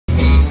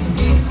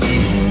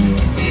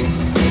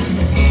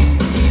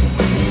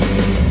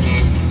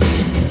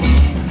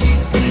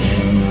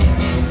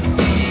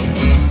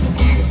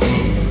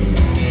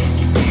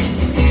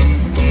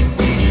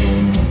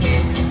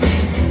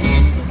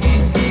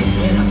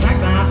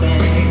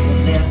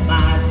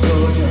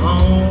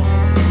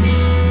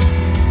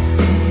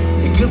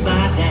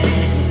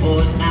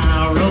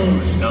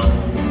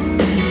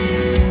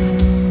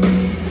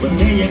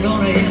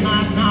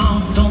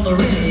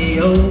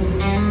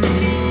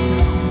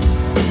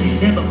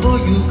said before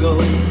you go,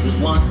 there's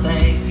one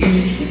thing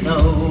you should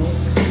know.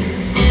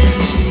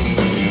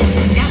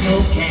 You got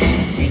no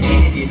cash, can't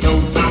give you no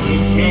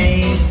pocket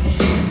change.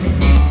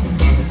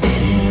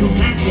 No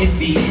plastic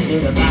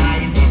visa to buy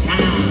you some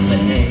time,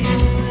 but hey,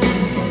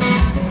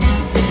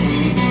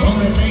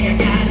 only thing I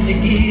got to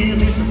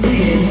give is some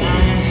free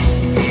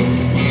advice.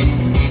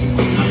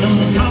 I know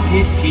the talk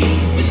is cheap,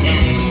 but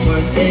damn, it's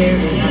worth their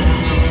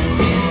delight.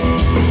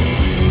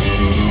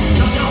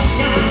 So don't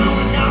shine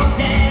on a dog's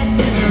ass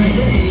every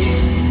day.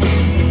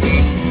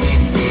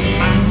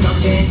 Find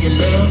something you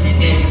love, you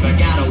never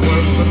gotta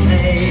work for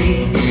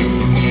pay. You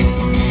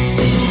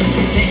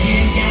think you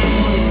got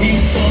what it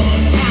takes, boy,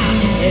 time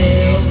to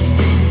tell.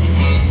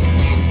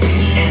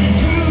 And the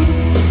truth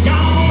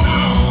don't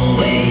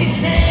always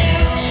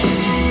sell.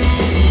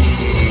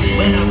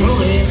 When I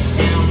roll into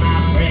town, my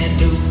brand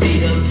new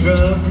beat-up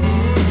truck,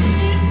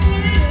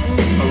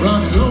 I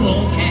run low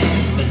on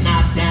cash, but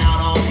not down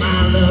on my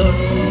luck.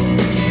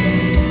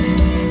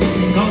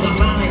 Cause I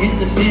finally hit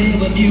the city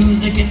where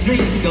music and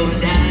dreams go to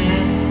die.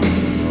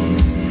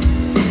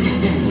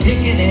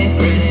 Picking and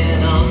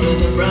grinning under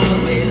the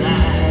Broadway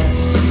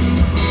lights.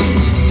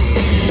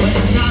 When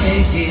I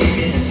started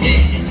gigging and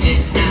singing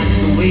 6 nights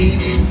a week,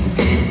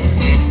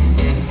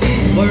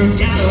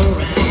 worked out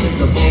around, there's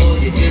a boy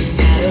you just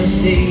gotta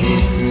see.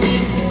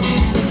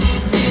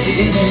 You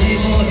get a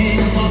label head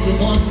and walked in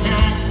one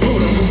night,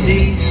 pulled up the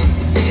seat.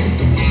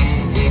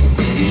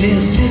 He lit a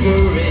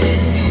cigarette,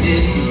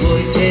 this is what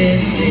he said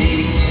to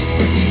me.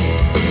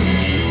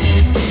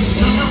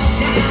 Sun don't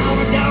shine on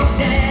a dog's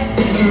ass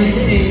every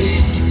day.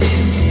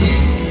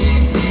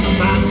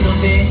 Find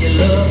something you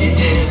love, you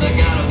never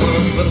gotta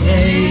work for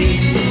pay.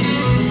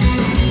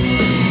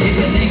 If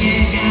you think you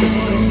got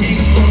what it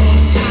takes for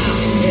time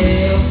to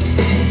tell,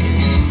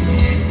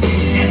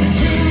 and the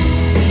truth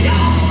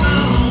don't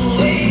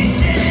always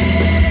sell.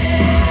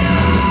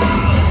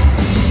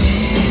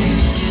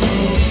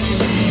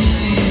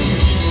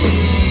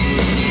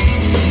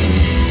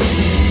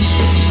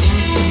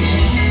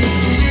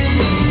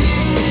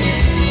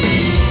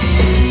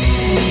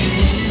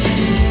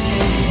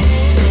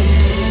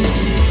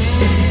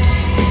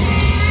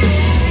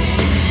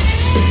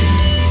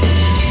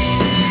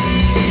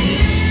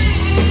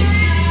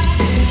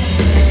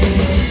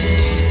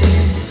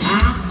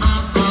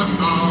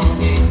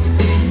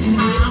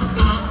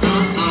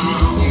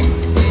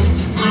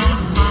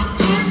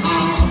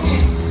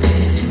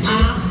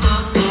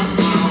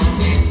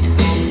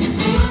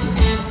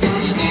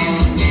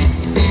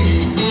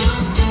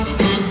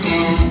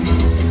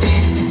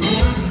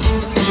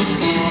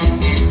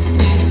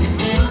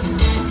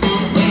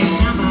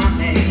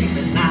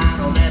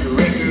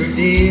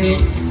 Deal.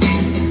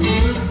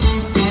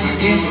 I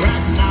kept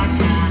writing all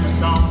kind of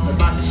songs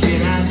about the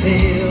shit I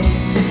feel.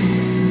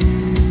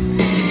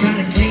 They try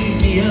to clean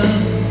me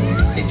up,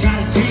 they try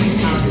to change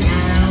my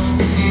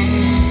sound.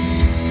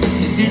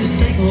 They said this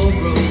thing will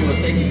grow